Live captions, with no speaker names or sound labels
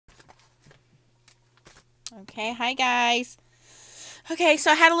Okay, hi guys. Okay,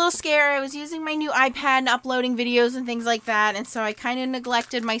 so I had a little scare. I was using my new iPad and uploading videos and things like that, and so I kind of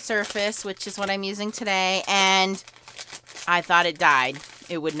neglected my Surface, which is what I'm using today, and I thought it died.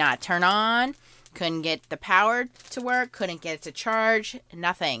 It would not turn on, couldn't get the power to work, couldn't get it to charge,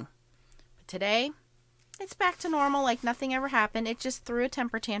 nothing. But today, it's back to normal, like nothing ever happened. It just threw a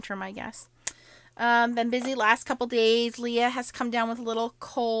temper tantrum, I guess. Been busy last couple days. Leah has come down with a little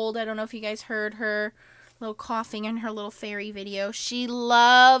cold. I don't know if you guys heard her little coughing in her little fairy video. She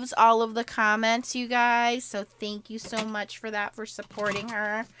loves all of the comments, you guys. So thank you so much for that, for supporting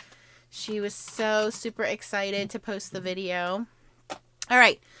her. She was so super excited to post the video. All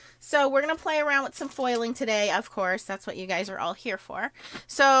right. So we're going to play around with some foiling today. Of course, that's what you guys are all here for.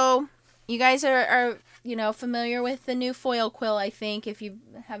 So you guys are you know, familiar with the new Foil Quill, I think, if you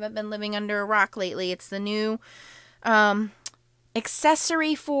haven't been living under a rock lately. It's the new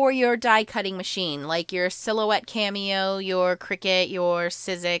accessory for your die cutting machine, like your Silhouette Cameo, your Cricut, your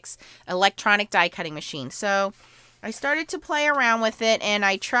Sizzix electronic die cutting machine. So I started to play around with it, and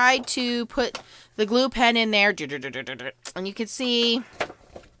I tried to put the glue pen in there, and you can see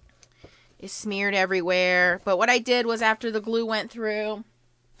it's smeared everywhere. But what I did was, after the glue went through,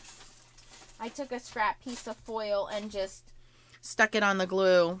 I took a scrap piece of foil and just stuck it on the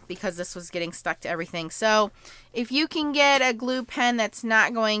glue, because this was getting stuck to everything. So if you can get a glue pen that's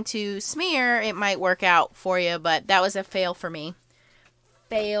not going to smear, it might work out for you, but that was a fail for me.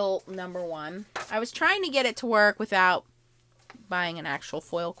 Fail number one. I was trying to get it to work without buying an actual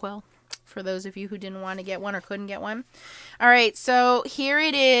foil quill, for those of you who didn't want to get one or couldn't get one. All right, so here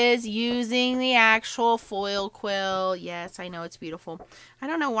it is, using the actual foil quill. Yes, I know, it's beautiful. I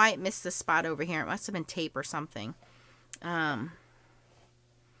don't know why it missed the spot over here. It must have been tape or something. And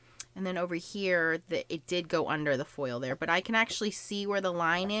then over here, it did go under the foil there, but I can actually see where the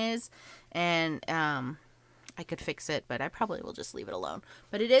line is, and I could fix it, but I probably will just leave it alone.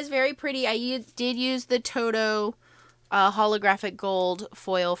 But it is very pretty. I did use the Toto holographic gold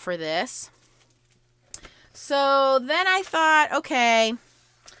foil for this. So then I thought, okay,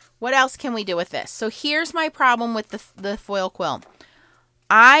 what else can we do with this? So here's my problem with the foil quill.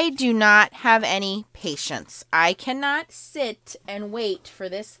 I do not have any patience. I cannot sit and wait for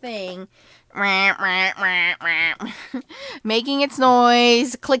this thing making its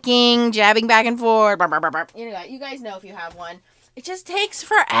noise, clicking, jabbing back and forth. You guys know if you have one. It just takes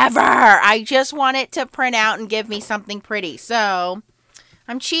forever. I just want it to print out and give me something pretty. So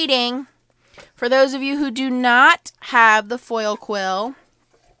I'm cheating. For those of you who do not have the foil quill,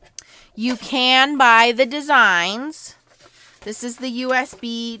 you can buy the designs. This is the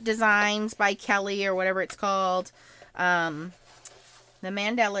USB designs by Kelly, or whatever it's called. The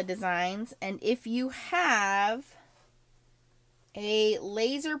Mandela designs. And if you have a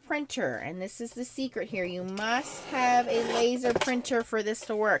laser printer, and this is the secret here, you must have a laser printer for this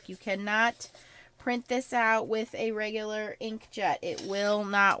to work. You cannot print this out with a regular inkjet. It will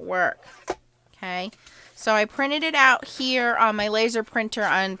not work. Okay, so I printed it out here on my laser printer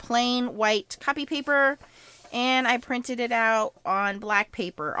on plain white copy paper, and I printed it out on black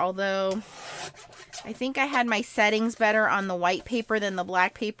paper, although I think I had my settings better on the white paper than the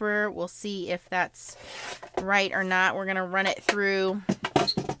black paper. We'll see if that's right or not. We're going to run it through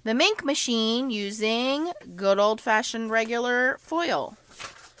the Mink machine using good old-fashioned regular foil.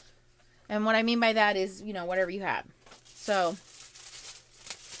 And what I mean by that is, you know, whatever you have. So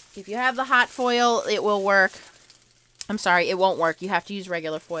if you have the hot foil, it will work. I'm sorry, it won't work. You have to use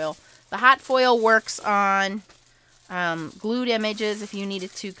regular foil. The hot foil works on glued images. If you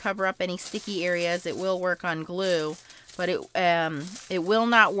needed to cover up any sticky areas, it will work on glue, but it will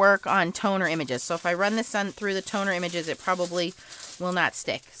not work on toner images. So if I run this through the toner images, it probably will not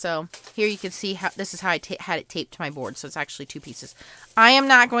stick. So here you can see how this is how I had it taped to my board. So it's actually two pieces. I am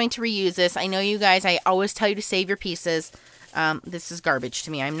not going to reuse this. I know you guys, I always tell you to save your pieces. This is garbage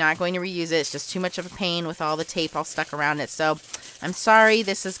to me. I'm not going to reuse it. It's just too much of a pain with all the tape all stuck around it. So I'm sorry,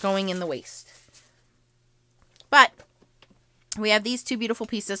 this is going in the waste. But we have these two beautiful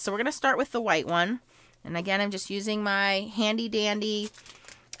pieces. So we're going to start with the white one. And again, I'm just using my handy dandy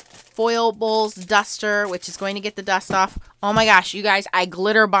Foil Bowls duster, which is going to get the dust off. Oh my gosh, you guys, I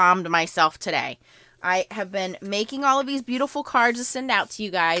glitter bombed myself today. I have been making all of these beautiful cards to send out to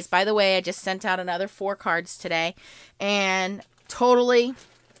you guys. By the way, I just sent out another 4 cards today, and totally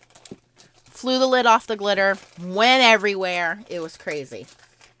flew the lid off the glitter, went everywhere. It was crazy.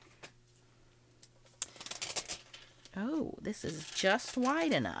 Oh, this is just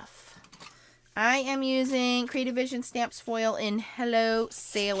wide enough. I am using Creative Vision Stamps foil in Hello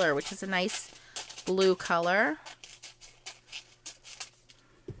Sailor, which is a nice blue color.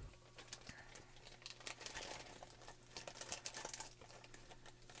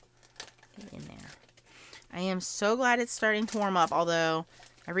 I am so glad it's starting to warm up, although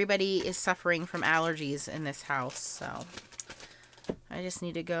everybody is suffering from allergies in this house. So I just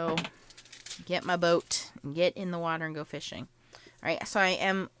need to go get my boat and get in the water and go fishing. All right, so I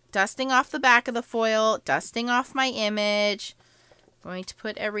am dusting off the back of the foil, dusting off my image. Going to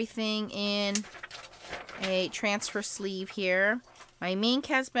put everything in a transfer sleeve here. My mink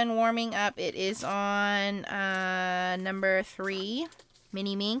has been warming up. It is on number 3,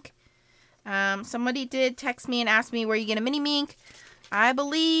 mini mink. Somebody did text me and ask me where you get a mini mink. I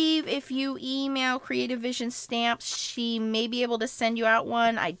believe if you email Creative Vision Stamps, she may be able to send you out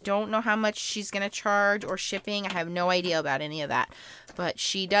one. I don't know how much she's going to charge or shipping. I have no idea about any of that. But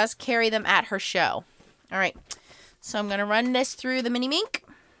she does carry them at her show. All right. So I'm going to run this through the mini mink.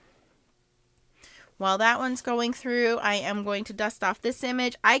 While that one's going through, I am going to dust off this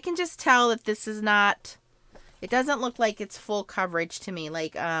image. I can just tell that this is not, it doesn't look like it's full coverage to me.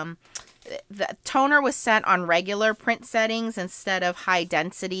 Like, the toner was set on regular print settings instead of high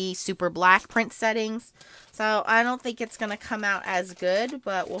density, super black print settings. So I don't think it's going to come out as good,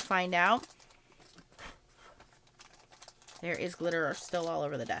 but we'll find out. There is glitter still all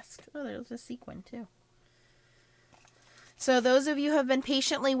over the desk. Oh, there's a sequin too. So those of you who have been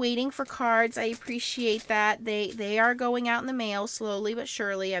patiently waiting for cards, I appreciate that. They are going out in the mail slowly but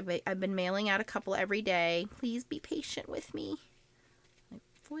surely. I've been mailing out a couple every day. Please be patient with me. My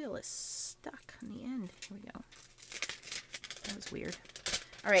foil is stuck on the end. Here we go. That was weird.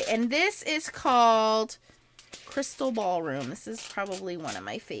 All right, and this is called Crystal Ballroom. This is probably one of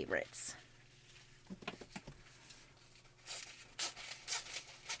my favorites.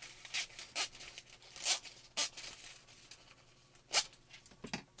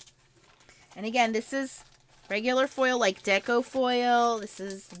 And again, this is regular foil, like deco foil. This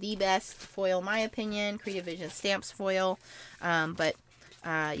is the best foil, in my opinion. Creative Vision Stamps foil. But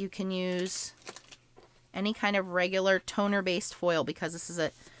you can use any kind of regular toner-based foil because this is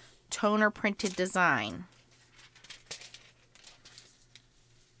a toner-printed design.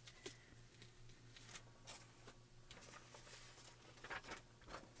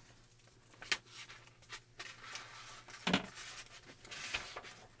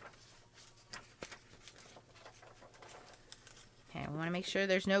 We want to make sure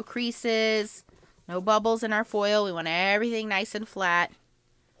there's no creases, no bubbles in our foil. We want everything nice and flat.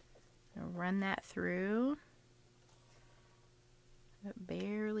 I'll run that through. It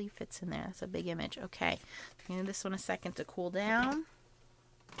barely fits in there. That's a big image. Okay. Give this one a second to cool down.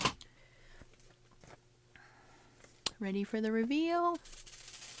 Ready for the reveal.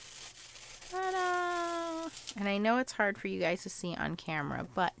 Ta-da! And I know it's hard for you guys to see on camera,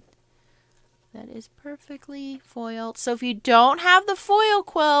 but that is perfectly foiled. So if you don't have the foil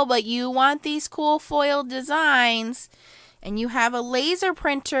quill, but you want these cool foil designs, and you have a laser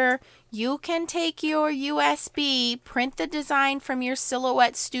printer, you can take your USB, print the design from your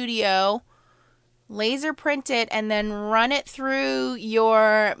Silhouette Studio, laser print it, and then run it through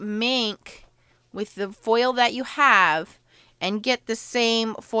your mink with the foil that you have, and get the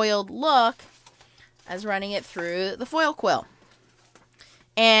same foiled look as running it through the foil quill.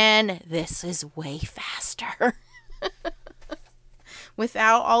 And this is way faster.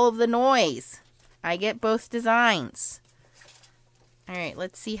 Without all of the noise. I get both designs. Alright,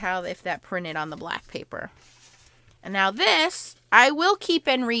 let's see if that printed on the black paper. And now this, I will keep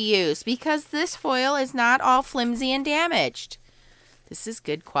and reuse because this foil is not all flimsy and damaged. This is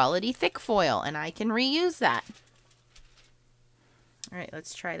good quality thick foil and I can reuse that. Alright,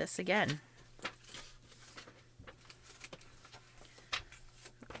 let's try this again.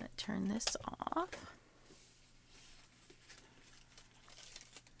 Turn this off.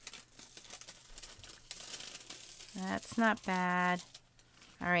 That's not bad.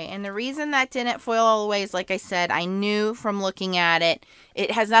 All right, and the reason that didn't foil all the way is, like I said, I knew from looking at it, it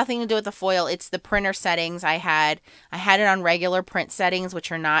has nothing to do with the foil. It's the printer settings I had. I had it on regular print settings,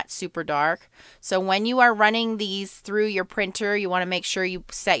 which are not super dark. So when you are running these through your printer, you want to make sure you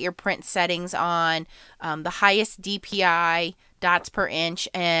set your print settings on the highest DPI, dots per inch,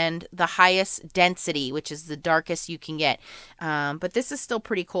 and the highest density, which is the darkest you can get. But this is still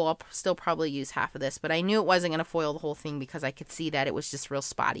pretty cool. I'll still probably use half of this, but I knew it wasn't going to foil the whole thing because I could see that it was just real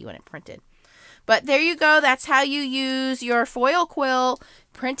spotty when it printed. But there you go. That's how you use your foil quill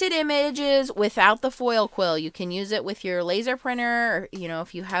printed images without the foil quill. You can use it with your laser printer, or, you know,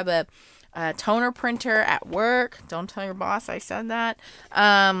 if you have a toner printer at work. Don't tell your boss I said that.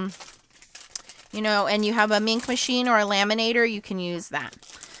 You know, and you have a mink machine or a laminator, you can use that.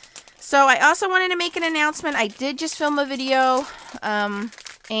 So I also wanted to make an announcement. I did just film a video,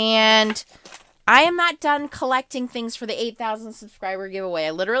 and I am not done collecting things for the 8,000 subscriber giveaway.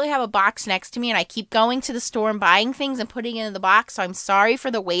 I literally have a box next to me, and I keep going to the store and buying things and putting it in the box. So I'm sorry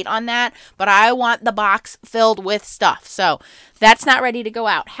for the wait on that, but I want the box filled with stuff. So that's not ready to go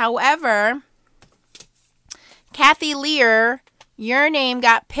out. However, Kathy Lear, your name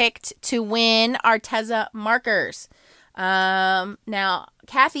got picked to win Arteza markers. Now,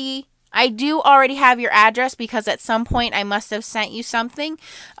 Kathy, I do already have your address because at some point I must have sent you something,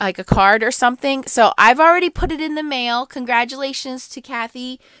 like a card or something. So I've already put it in the mail. Congratulations to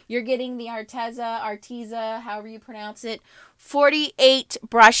Kathy. You're getting the Arteza, however you pronounce it, 48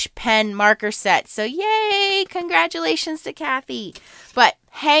 brush pen marker set. So yay! Congratulations to Kathy. But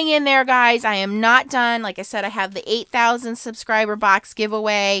hang in there, guys. I am not done. Like I said, I have the 8,000 subscriber box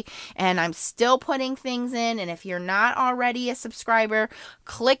giveaway, and I'm still putting things in. And if you're not already a subscriber,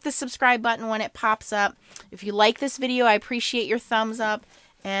 click the subscribe button when it pops up. If you like this video, I appreciate your thumbs up.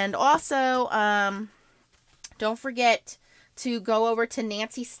 And also, don't forget to go over to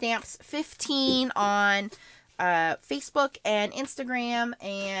Nancy Stamps 15 on Facebook and Instagram,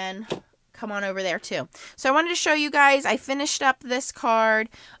 and come on over there too. So I wanted to show you guys, I finished up this card.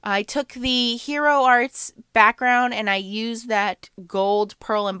 I took the Hero Arts background and I used that gold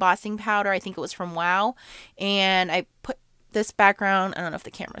pearl embossing powder. I think it was from WOW. And I put this background, I don't know if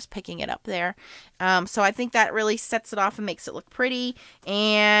the camera's picking it up there. So I think that really sets it off and makes it look pretty.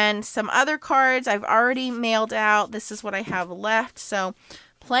 And some other cards I've already mailed out. This is what I have left. So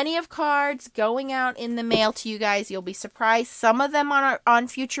plenty of cards going out in the mail to you guys. You'll be surprised. Some of them on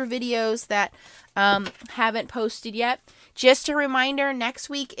future videos that haven't posted yet. Just a reminder,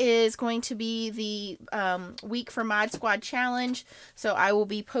 next week is going to be the week for Mod Squad Challenge. So I will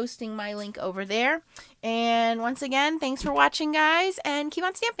be posting my link over there. And once again, thanks for watching, guys, and keep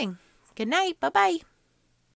on stamping. Good night. Bye-bye.